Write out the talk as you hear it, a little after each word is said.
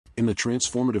In the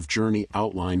transformative journey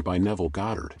outlined by Neville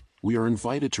Goddard, we are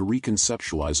invited to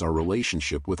reconceptualize our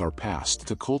relationship with our past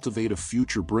to cultivate a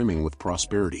future brimming with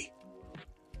prosperity.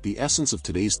 The essence of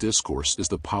today's discourse is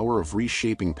the power of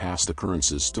reshaping past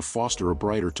occurrences to foster a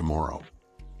brighter tomorrow.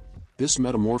 This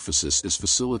metamorphosis is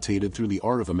facilitated through the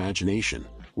art of imagination,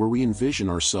 where we envision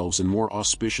ourselves in more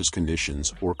auspicious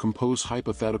conditions or compose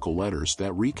hypothetical letters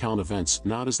that recount events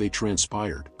not as they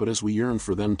transpired but as we yearn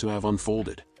for them to have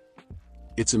unfolded.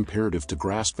 It's imperative to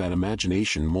grasp that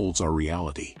imagination molds our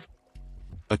reality.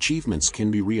 Achievements can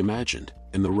be reimagined,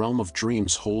 and the realm of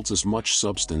dreams holds as much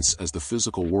substance as the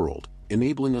physical world,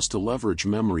 enabling us to leverage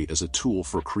memory as a tool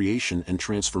for creation and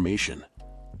transformation.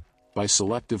 By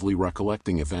selectively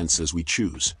recollecting events as we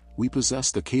choose, we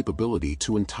possess the capability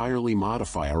to entirely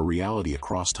modify our reality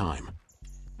across time.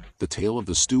 The tale of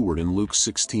the steward in Luke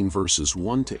 16 verses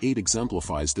 1-8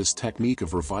 exemplifies this technique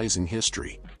of revising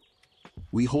history.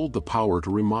 We hold the power to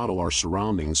remodel our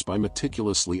surroundings by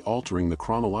meticulously altering the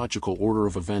chronological order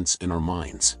of events in our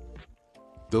minds.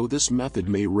 Though this method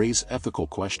may raise ethical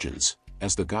questions,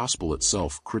 as the gospel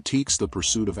itself critiques the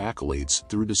pursuit of accolades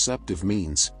through deceptive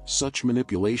means, such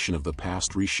manipulation of the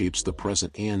past reshapes the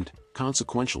present and,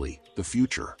 consequentially, the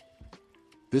future.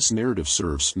 This narrative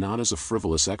serves not as a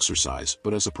frivolous exercise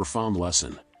but as a profound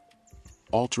lesson.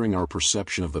 Altering our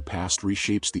perception of the past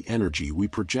reshapes the energy we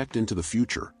project into the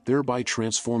future, thereby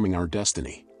transforming our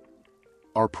destiny.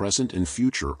 Our present and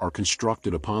future are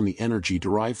constructed upon the energy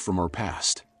derived from our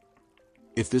past.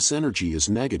 If this energy is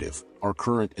negative, our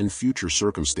current and future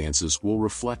circumstances will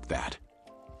reflect that.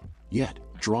 Yet,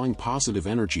 drawing positive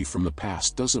energy from the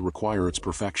past doesn't require its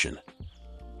perfection.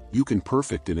 You can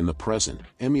perfect it in the present,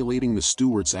 emulating the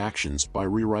steward's actions by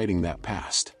rewriting that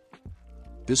past.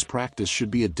 This practice should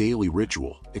be a daily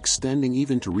ritual, extending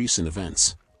even to recent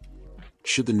events.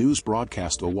 Should the news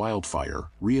broadcast a wildfire,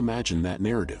 reimagine that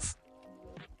narrative.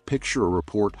 Picture a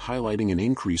report highlighting an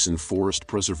increase in forest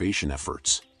preservation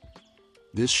efforts.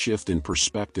 This shift in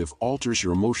perspective alters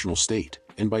your emotional state,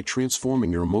 and by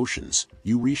transforming your emotions,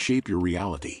 you reshape your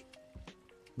reality.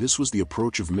 This was the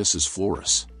approach of Mrs.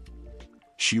 Flores.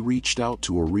 She reached out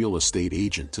to a real estate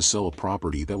agent to sell a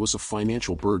property that was a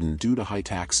financial burden due to high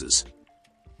taxes.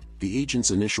 The agent's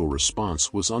initial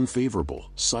response was unfavorable,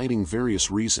 citing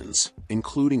various reasons,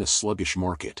 including a sluggish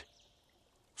market.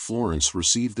 Florence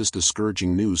received this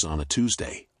discouraging news on a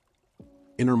Tuesday.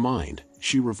 In her mind,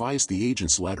 she revised the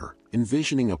agent's letter,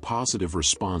 envisioning a positive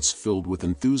response filled with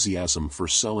enthusiasm for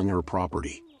selling her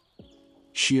property.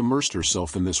 She immersed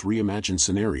herself in this reimagined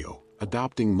scenario,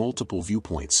 adopting multiple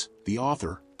viewpoints: the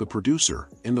author, the producer,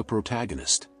 and the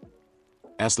protagonist.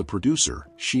 As the producer,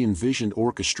 she envisioned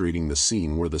orchestrating the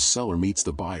scene where the seller meets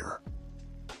the buyer.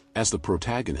 As the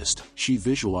protagonist, she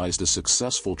visualized a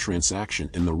successful transaction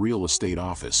in the real estate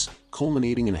office,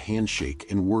 culminating in a handshake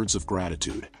and words of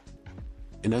gratitude.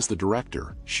 And as the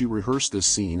director, she rehearsed this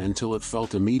scene until it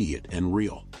felt immediate and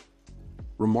real.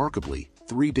 Remarkably,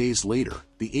 3 days later,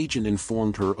 the agent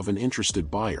informed her of an interested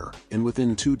buyer, and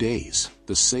within 2 days,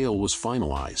 the sale was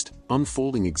finalized,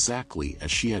 unfolding exactly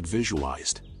as she had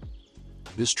visualized.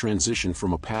 This transition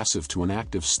from a passive to an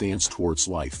active stance towards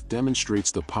life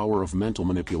demonstrates the power of mental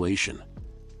manipulation.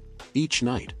 Each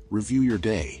night, review your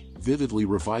day, vividly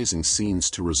revising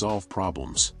scenes to resolve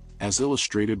problems, as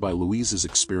illustrated by Louise's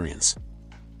experience.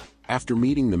 After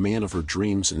meeting the man of her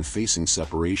dreams and facing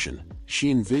separation,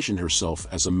 she envisioned herself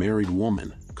as a married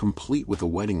woman, complete with a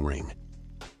wedding ring.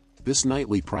 This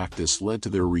nightly practice led to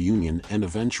their reunion and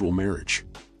eventual marriage.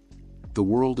 The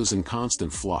world is in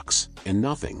constant flux, and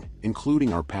nothing,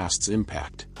 including our past's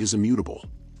impact, is immutable.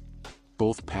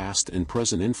 Both past and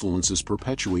present influences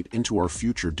perpetuate into our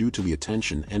future due to the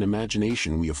attention and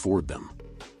imagination we afford them.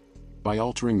 By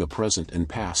altering the present and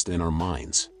past in our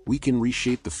minds, we can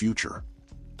reshape the future.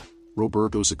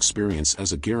 Roberto's experience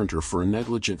as a guarantor for a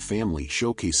negligent family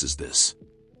showcases this.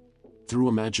 Through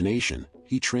imagination,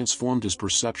 he transformed his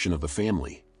perception of the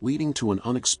family, leading to an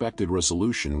unexpected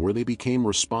resolution where they became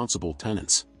responsible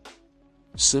tenants.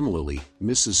 Similarly,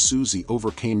 Mrs. Susie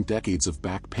overcame decades of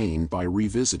back pain by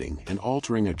revisiting and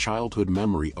altering a childhood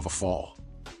memory of a fall.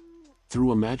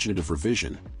 Through imaginative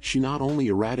revision, she not only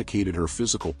eradicated her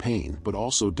physical pain but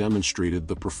also demonstrated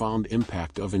the profound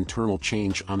impact of internal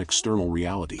change on external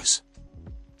realities.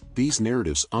 These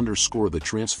narratives underscore the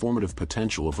transformative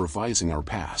potential of revising our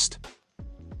past.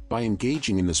 By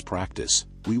engaging in this practice,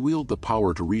 we wield the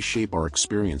power to reshape our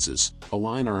experiences,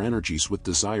 align our energies with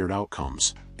desired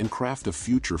outcomes, and craft a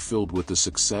future filled with the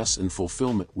success and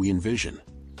fulfillment we envision.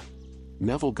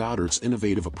 Neville Goddard's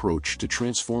innovative approach to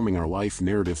transforming our life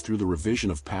narrative through the revision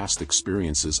of past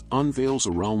experiences unveils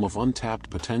a realm of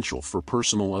untapped potential for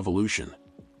personal evolution.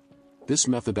 This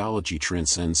methodology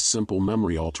transcends simple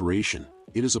memory alteration.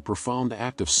 It is a profound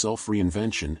act of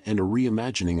self-reinvention and a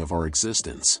reimagining of our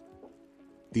existence.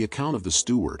 The account of the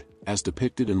steward, as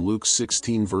depicted in Luke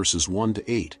 16 verses 1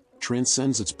 to 8,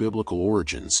 transcends its biblical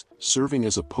origins, serving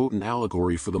as a potent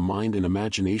allegory for the mind and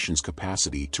imagination's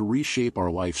capacity to reshape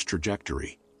our life's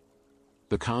trajectory.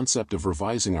 The concept of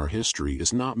revising our history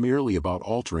is not merely about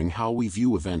altering how we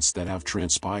view events that have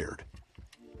transpired.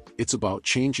 It's about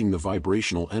changing the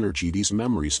vibrational energy these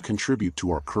memories contribute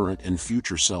to our current and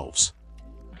future selves.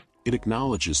 It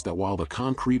acknowledges that while the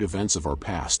concrete events of our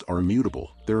past are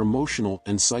immutable, their emotional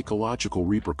and psychological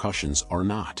repercussions are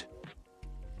not.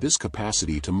 This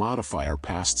capacity to modify our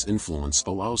past's influence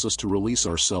allows us to release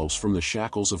ourselves from the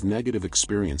shackles of negative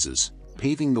experiences,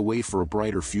 paving the way for a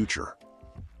brighter future.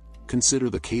 Consider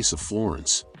the case of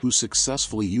Florence, who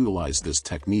successfully utilized this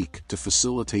technique to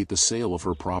facilitate the sale of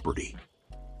her property.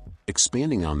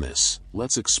 Expanding on this,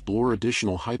 let's explore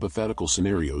additional hypothetical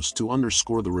scenarios to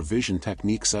underscore the revision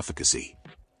technique's efficacy.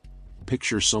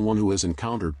 Picture someone who has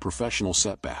encountered professional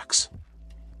setbacks.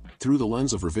 Through the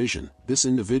lens of revision, this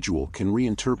individual can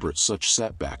reinterpret such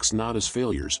setbacks not as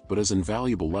failures but as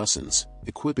invaluable lessons,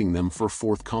 equipping them for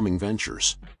forthcoming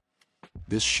ventures.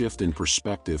 This shift in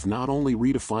perspective not only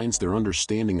redefines their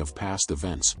understanding of past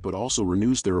events but also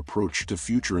renews their approach to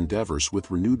future endeavors with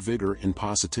renewed vigor and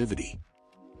positivity.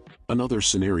 Another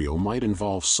scenario might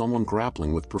involve someone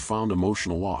grappling with profound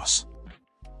emotional loss.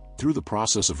 Through the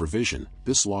process of revision,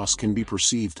 this loss can be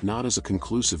perceived not as a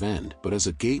conclusive end but as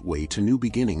a gateway to new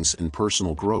beginnings and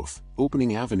personal growth,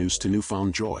 opening avenues to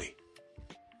newfound joy.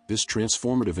 This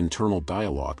transformative internal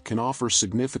dialogue can offer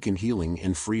significant healing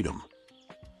and freedom.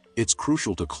 It's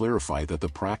crucial to clarify that the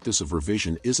practice of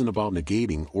revision isn't about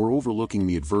negating or overlooking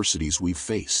the adversities we've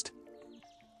faced.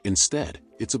 Instead,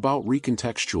 it's about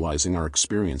recontextualizing our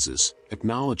experiences,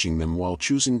 acknowledging them while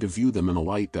choosing to view them in a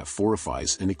light that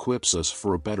fortifies and equips us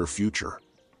for a better future.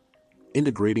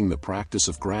 Integrating the practice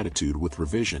of gratitude with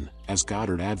revision, as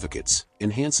Goddard advocates,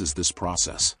 enhances this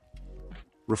process.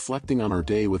 Reflecting on our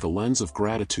day with a lens of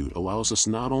gratitude allows us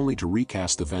not only to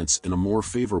recast events in a more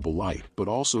favorable light but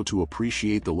also to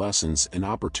appreciate the lessons and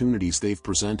opportunities they've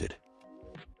presented.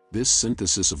 This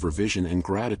synthesis of revision and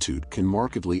gratitude can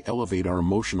markedly elevate our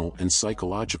emotional and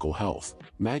psychological health,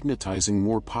 magnetizing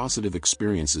more positive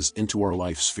experiences into our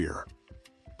life sphere.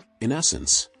 In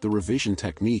essence, the revision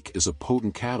technique is a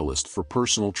potent catalyst for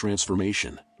personal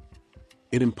transformation.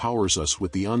 It empowers us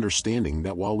with the understanding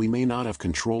that while we may not have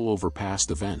control over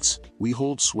past events, we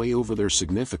hold sway over their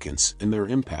significance and their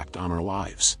impact on our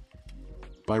lives.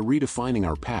 By redefining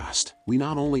our past, we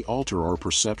not only alter our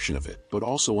perception of it but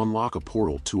also unlock a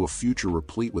portal to a future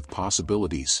replete with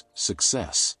possibilities,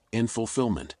 success, and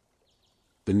fulfillment.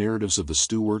 The narratives of the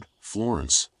steward,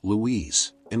 Florence,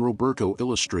 Louise, and Roberto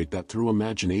illustrate that through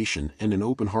imagination and an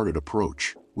open-hearted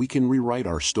approach, we can rewrite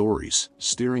our stories,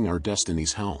 steering our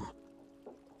destiny's helm.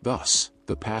 Thus,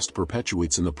 the past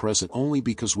perpetuates in the present only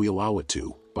because we allow it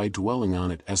to, by dwelling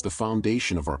on it as the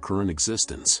foundation of our current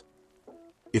existence.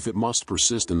 If it must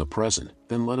persist in the present,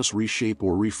 then let us reshape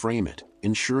or reframe it,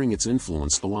 ensuring its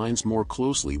influence aligns more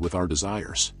closely with our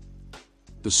desires.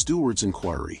 The steward's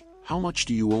inquiry, "How much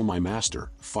do you owe my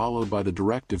master?" followed by the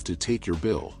directive to take your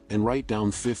bill and write down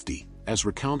 50, as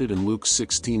recounted in Luke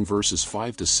 16 verses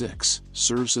 5 to 6,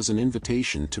 serves as an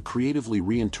invitation to creatively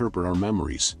reinterpret our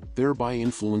memories, thereby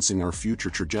influencing our future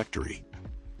trajectory.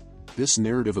 This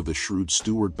narrative of the shrewd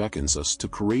steward beckons us to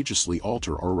courageously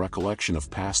alter our recollection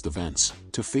of past events,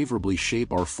 to favorably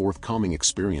shape our forthcoming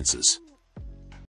experiences.